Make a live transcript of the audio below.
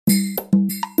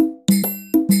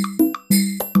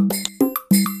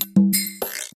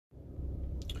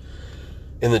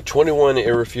In the 21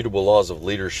 Irrefutable Laws of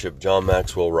Leadership, John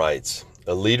Maxwell writes,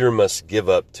 "A leader must give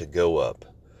up to go up."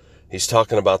 He's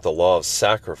talking about the law of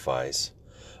sacrifice,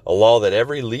 a law that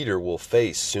every leader will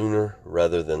face sooner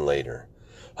rather than later.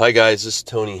 Hi guys, this is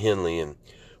Tony Henley, and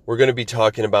we're going to be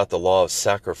talking about the law of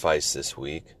sacrifice this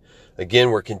week. Again,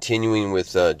 we're continuing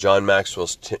with John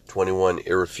Maxwell's 21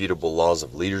 Irrefutable Laws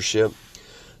of Leadership.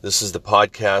 This is the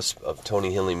podcast of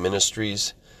Tony Henley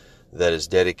Ministries that is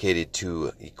dedicated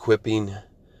to equipping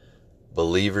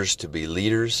believers to be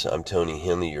leaders. I'm Tony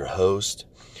Henley, your host.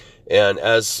 And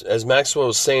as Maxwell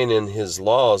was saying in his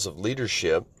laws of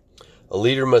leadership, a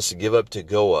leader must give up to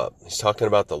go up. He's talking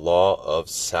about the law of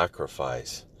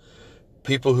sacrifice.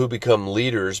 People who become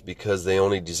leaders because they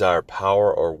only desire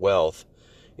power or wealth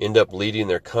end up leading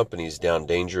their companies down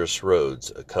dangerous roads,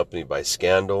 accompanied by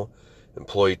scandal,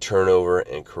 employee turnover,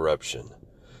 and corruption.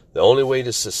 The only way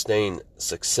to sustain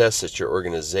success at your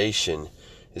organization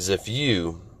is if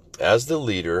you, as the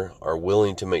leader, are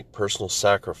willing to make personal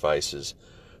sacrifices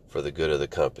for the good of the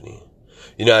company.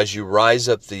 You know, as you rise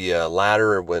up the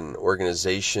ladder when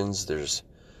organizations, there's,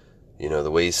 the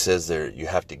way he says there, you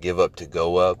have to give up to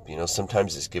go up.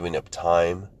 Sometimes it's giving up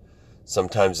time.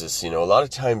 Sometimes it's, a lot of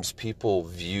times people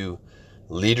view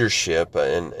leadership,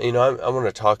 and, I want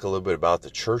to talk a little bit about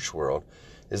the church world,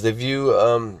 is they view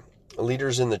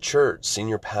leaders in the church,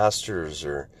 senior pastors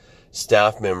or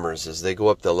staff members, as they go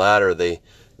up the ladder,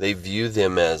 they view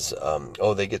them as,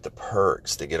 they get the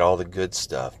perks, they get all the good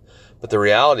stuff. But the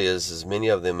reality is many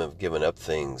of them have given up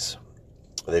things.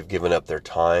 They've given up their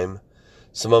time.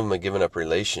 Some of them have given up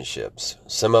relationships.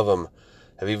 Some of them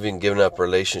have even given up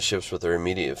relationships with their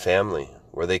immediate family,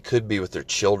 where they could be with their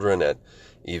children at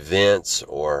events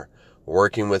or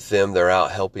working with them. They're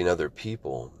out helping other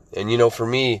people. And for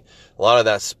me, a lot of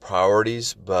that's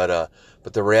priorities, but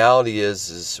the reality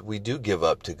is we do give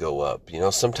up to go up.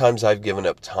 Sometimes I've given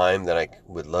up time that I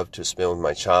would love to spend with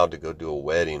my child to go do a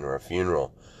wedding or a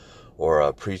funeral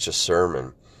or preach a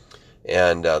sermon.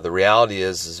 And the reality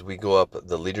is we go up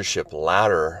the leadership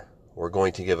ladder, we're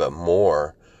going to give up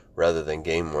more rather than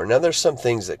gain more. Now, there's some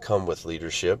things that come with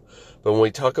leadership, but when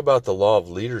we talk about the law of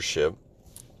leadership,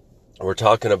 we're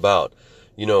talking about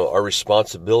our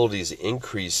responsibilities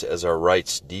increase as our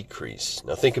rights decrease.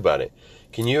 Now think about it.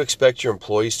 Can you expect your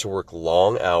employees to work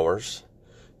long hours,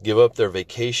 give up their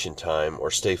vacation time,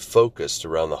 or stay focused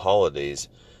around the holidays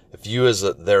if you as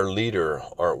their leader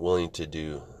aren't willing to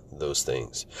do those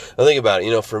things? Now think about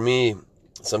it. For me,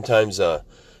 sometimes, the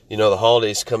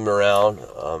holidays come around.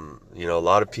 A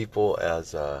lot of people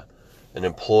as an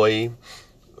employee,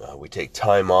 we take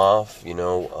time off.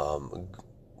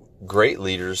 Great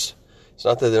leaders, it's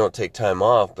not that they don't take time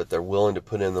off, but they're willing to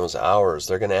put in those hours.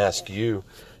 They're going to ask you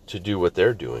to do what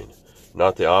they're doing,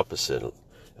 not the opposite.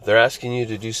 If they're asking you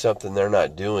to do something they're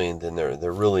not doing, then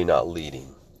they're really not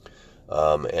leading.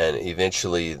 And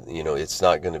eventually, it's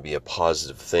not going to be a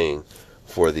positive thing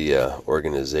for the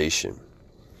organization.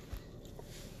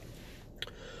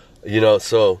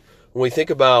 So when we think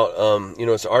about,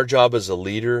 it's our job as a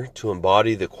leader to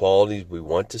embody the qualities we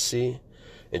want to see.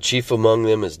 And chief among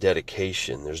them is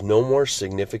dedication. There's no more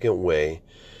significant way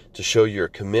to show your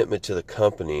commitment to the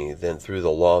company than through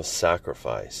the law of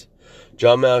sacrifice.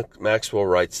 John Maxwell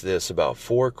writes this about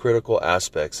 4 critical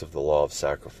aspects of the law of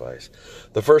sacrifice.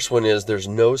 The first one is there's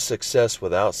no success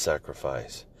without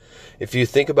sacrifice. If you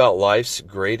think about life's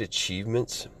great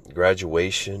achievements,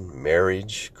 graduation,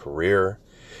 marriage, career,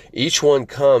 each one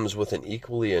comes with an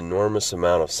equally enormous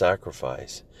amount of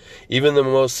sacrifice. Even the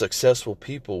most successful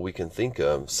people we can think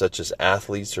of, such as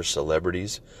athletes or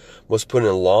celebrities, must put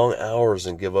in long hours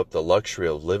and give up the luxury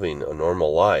of living a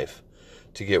normal life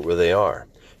to get where they are.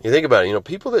 You think about it,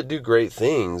 people that do great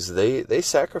things, they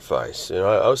sacrifice.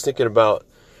 I was thinking about,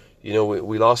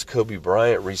 we lost Kobe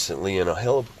Bryant recently in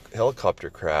a helicopter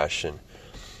crash, and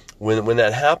when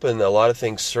that happened, a lot of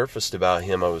things surfaced about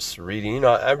him. I was reading,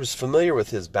 I was familiar with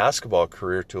his basketball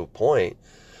career to a point,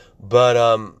 but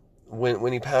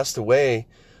when he passed away,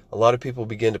 a lot of people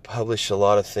began to publish a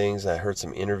lot of things. I heard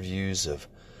some interviews of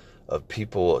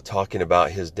people talking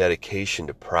about his dedication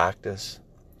to practice,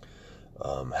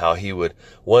 how he would,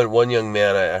 one young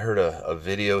man, I heard a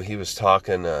video, he was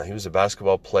talking, he was a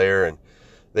basketball player, and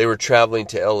they were traveling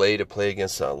to LA to play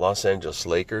against the Los Angeles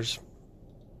Lakers.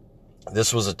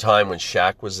 This was a time when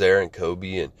Shaq was there and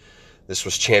Kobe, and this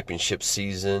was championship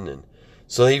season, and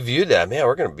so he viewed that, man,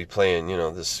 we're going to be playing,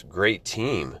 this great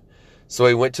team. So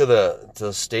he went to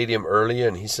the stadium early,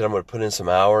 and he said, I'm going to put in some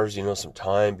hours, some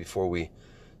time before we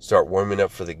start warming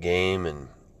up for the game and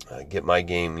get my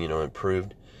game,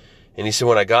 improved. And he said,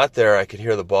 when I got there, I could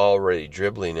hear the ball already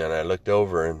dribbling, and I looked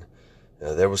over, and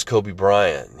There was Kobe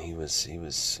Bryant. He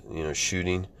was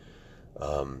shooting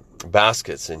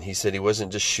baskets, and he said he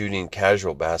wasn't just shooting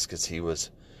casual baskets. He was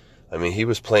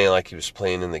playing like he was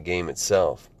playing in the game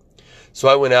itself. So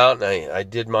I went out and I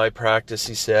did my practice,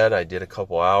 he said. I did a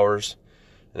couple hours,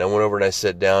 and I went over and I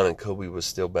sat down, and Kobe was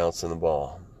still bouncing the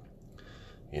ball.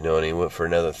 And he went for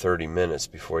another 30 minutes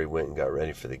before he went and got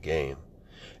ready for the game.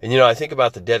 And, I think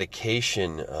about the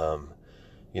dedication.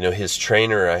 His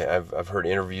trainer, I've heard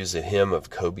interviews of him, of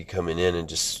Kobe coming in and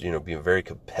just, being very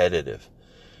competitive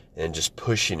and just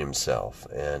pushing himself.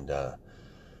 And,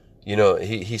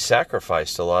 he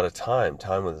sacrificed a lot of time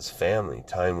with his family,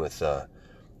 time with,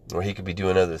 where he could be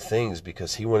doing other things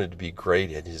because he wanted to be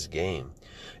great at his game.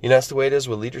 That's the way it is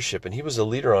with leadership. And he was a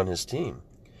leader on his team.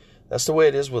 That's the way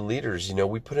it is with leaders.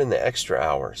 We put in the extra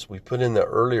hours. We put in the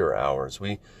earlier hours.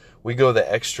 We go the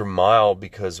extra mile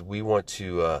because we want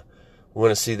to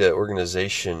see the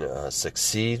organization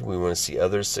succeed. We want to see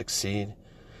others succeed.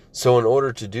 So in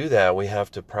order to do that, we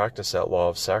have to practice that law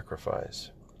of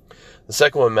sacrifice. The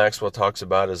second one Maxwell talks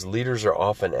about is leaders are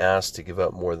often asked to give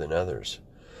up more than others.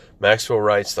 Maxwell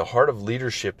writes, the heart of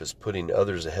leadership is putting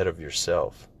others ahead of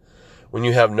yourself. When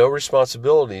you have no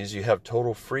responsibilities, you have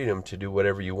total freedom to do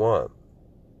whatever you want.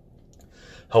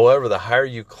 However, the higher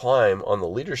you climb on the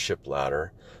leadership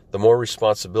ladder, the more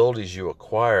responsibilities you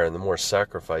acquire and the more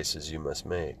sacrifices you must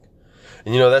make.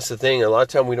 And that's the thing. A lot of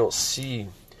time we don't see,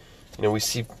 we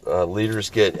see leaders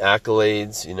get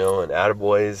accolades, and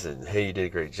attaboys, and hey, you did a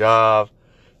great job,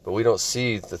 but we don't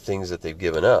see the things that they've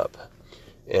given up.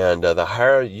 And the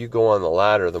higher you go on the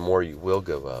ladder, the more you will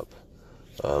give up.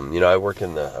 I work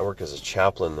as a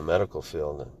chaplain in the medical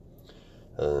field,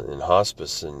 in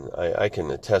hospice, and I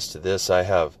can attest to this. I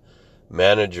have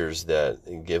managers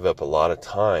that give up a lot of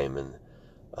time, and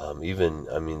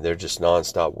they're just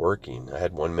nonstop working. I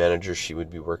had one manager, she would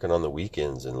be working on the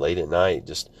weekends and late at night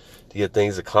just to get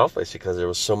things accomplished because there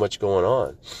was so much going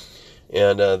on.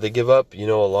 And they give up, a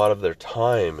lot of their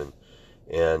time,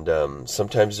 and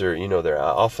sometimes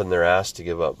they're asked to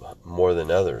give up more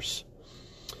than others.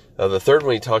 The third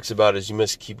one he talks about is you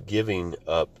must keep giving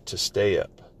up to stay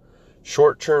up.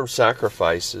 Short-term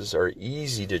sacrifices are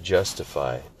easy to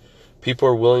justify. People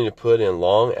are willing to put in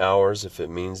long hours if it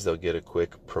means they'll get a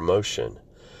quick promotion.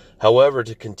 However,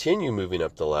 to continue moving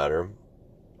up the ladder,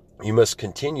 you must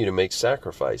continue to make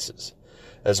sacrifices.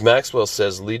 As Maxwell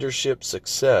says, leadership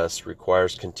success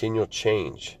requires continual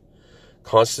change,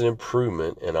 constant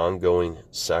improvement, and ongoing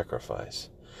sacrifice.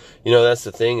 That's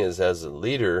the thing is, as a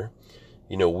leader,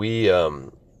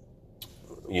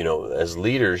 as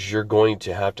leaders, you're going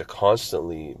to have to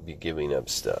constantly be giving up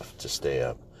stuff to stay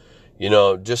up.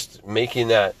 Just making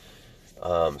that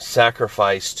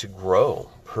sacrifice to grow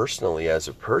personally as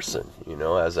a person,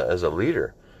 as a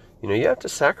leader. You have to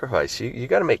sacrifice. You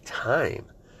got to make time.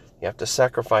 You have to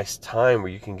sacrifice time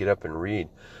where you can get up and read.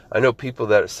 I know people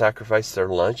that sacrifice their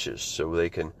lunches so they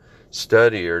can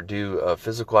study or do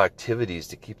physical activities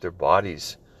to keep their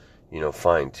bodies,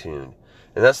 fine-tuned.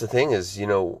 And that's the thing is,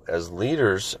 as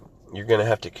leaders, you're going to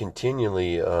have to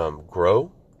continually grow.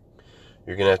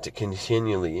 You're going to have to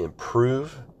continually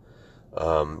improve.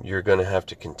 You're going to have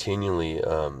to continually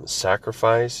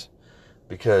sacrifice,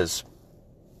 because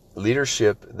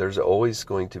leadership, there's always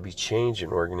going to be change in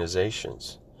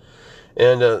organizations.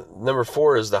 And number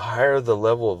 4 is the higher the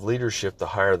level of leadership, the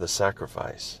higher the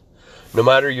sacrifice. No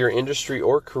matter your industry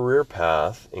or career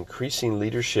path, increasing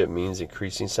leadership means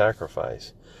increasing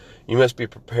sacrifice. You must be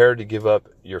prepared to give up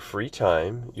your free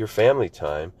time, your family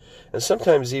time, and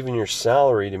sometimes even your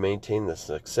salary to maintain the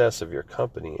success of your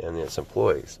company and its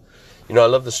employees. I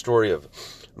love the story of,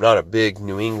 I'm not a big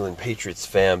New England Patriots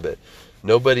fan, but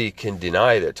nobody can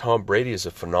deny that Tom Brady is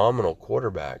a phenomenal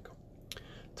quarterback.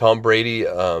 Tom Brady,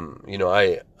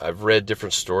 I've read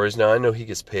different stories. Now, I know he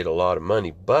gets paid a lot of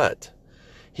money, but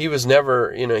he was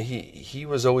never, he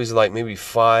was always like maybe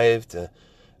 5 to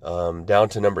down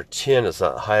to number 10 as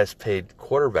the highest paid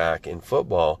quarterback in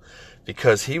football,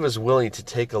 because he was willing to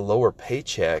take a lower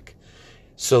paycheck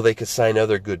so they could sign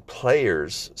other good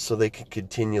players so they could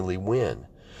continually win.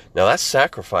 Now that's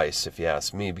sacrifice, if you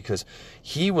ask me, because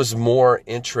he was more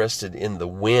interested in the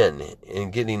win, in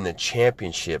getting the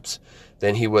championships,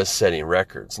 than he was setting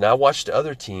records. Now I watched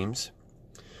other teams.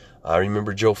 I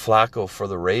remember Joe Flacco for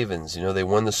the Ravens. They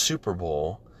won the Super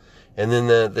Bowl. And then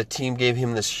the team gave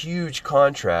him this huge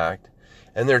contract,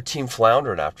 and their team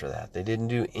floundered after that. They didn't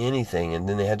do anything, and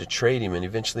then they had to trade him, and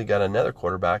eventually got another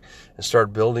quarterback and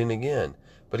started building again.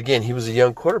 But again, he was a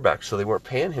young quarterback, so they weren't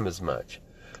paying him as much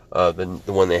than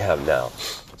the one they have now.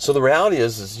 So the reality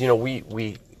is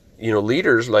we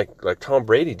leaders like Tom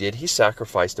Brady did, he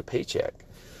sacrificed a paycheck.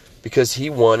 because he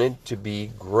wanted to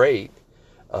be great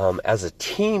as a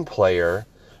team player,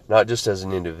 not just as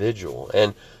an individual.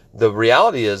 And the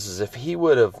reality is if he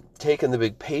would have taken the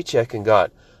big paycheck and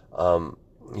got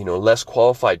less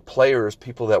qualified players,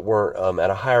 people that weren't at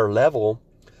a higher level,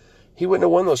 he wouldn't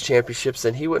have won those championships,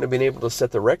 and he wouldn't have been able to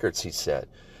set the records he set,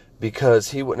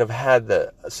 because he wouldn't have had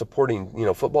the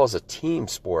supporting. Football is a team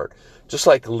sport. Just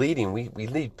like leading, we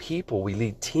lead people, we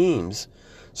lead teams.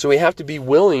 So we have to be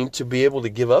willing to be able to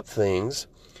give up things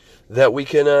that we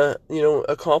can,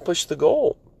 accomplish the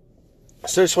goal.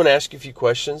 So I just want to ask you a few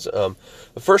questions. The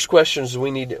first question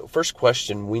we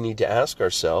need to ask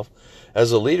ourselves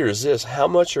as a leader is this: how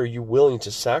much are you willing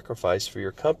to sacrifice for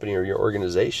your company or your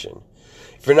organization?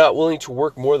 If you're not willing to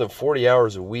work more than 40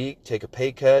 hours a week, take a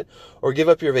pay cut, or give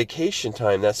up your vacation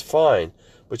time, that's fine.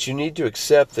 But you need to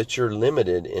accept that you're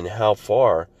limited in how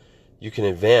far you can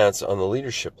advance on the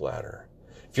leadership ladder.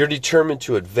 If you're determined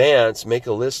to advance, make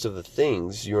a list of the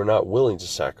things you are not willing to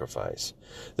sacrifice.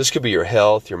 This could be your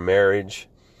health, your marriage,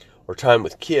 or time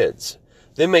with kids.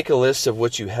 Then make a list of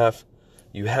what you have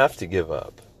to give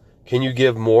up. Can you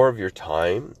give more of your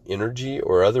time, energy,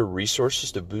 or other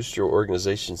resources to boost your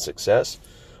organization's success?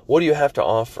 What do you have to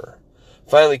offer?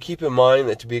 Finally, keep in mind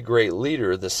that to be a great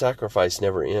leader, the sacrifice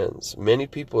never ends. Many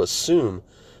people assume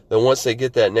that once they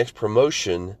get that next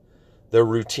promotion, their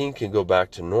routine can go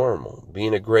back to normal.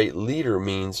 Being a great leader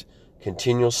means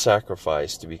continual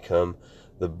sacrifice to become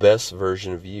the best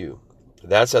version of you.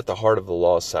 That's at the heart of the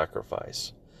law of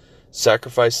sacrifice.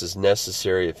 Sacrifice is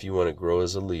necessary if you want to grow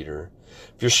as a leader.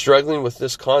 If you're struggling with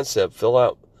this concept,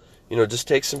 just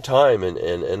take some time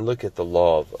and look at the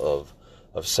law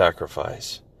of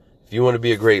sacrifice. If you want to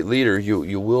be a great leader,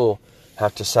 you will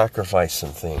have to sacrifice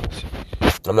some things.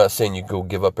 I'm not saying you go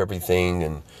give up everything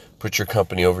and put your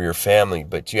company over your family,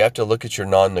 but you have to look at your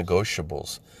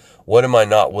non-negotiables. What am I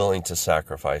not willing to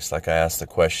sacrifice? Like I asked the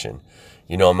question.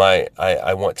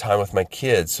 I want time with my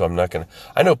kids, so I'm not going to.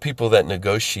 I know people that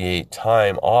negotiate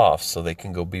time off so they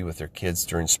can go be with their kids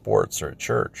during sports or at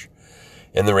church.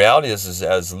 And the reality is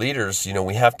as leaders,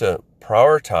 we have to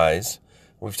prioritize.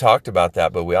 We've talked about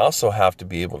that, but we also have to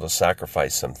be able to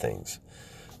sacrifice some things.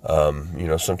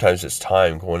 Sometimes it's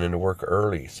time going into work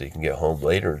early so you can get home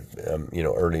later,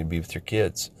 early and be with your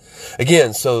kids.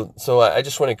 Again, so I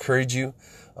just want to encourage you,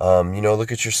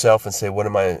 look at yourself and say, what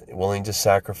am I willing to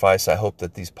sacrifice? I hope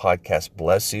that these podcasts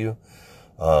bless you.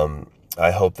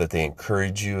 I hope that they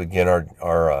encourage you. Again,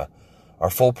 our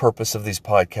full purpose of these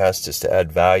podcasts is to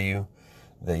add value,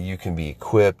 that you can be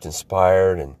equipped,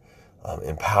 inspired, and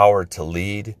empowered to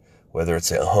lead, whether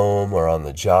it's at home or on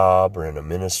the job or in a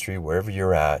ministry, wherever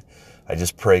you're at. I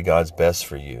just pray God's best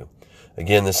for you.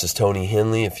 Again, this is Tony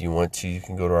Henley. If you want to, you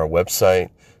can go to our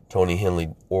website,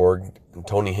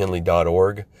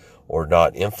 TonyHenley.org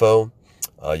or .info.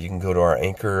 You can go to our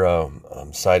Anchor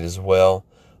site as well.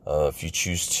 If you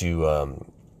choose to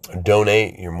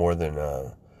donate, you're more than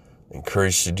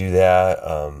encouraged to do that.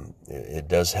 It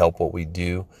does help what we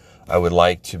do. I would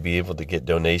like to be able to get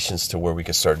donations to where we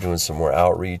can start doing some more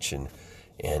outreach and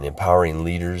empowering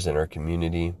leaders in our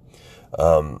community.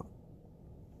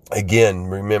 Again,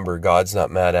 remember, God's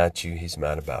not mad at you. He's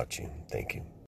mad about you. Thank you.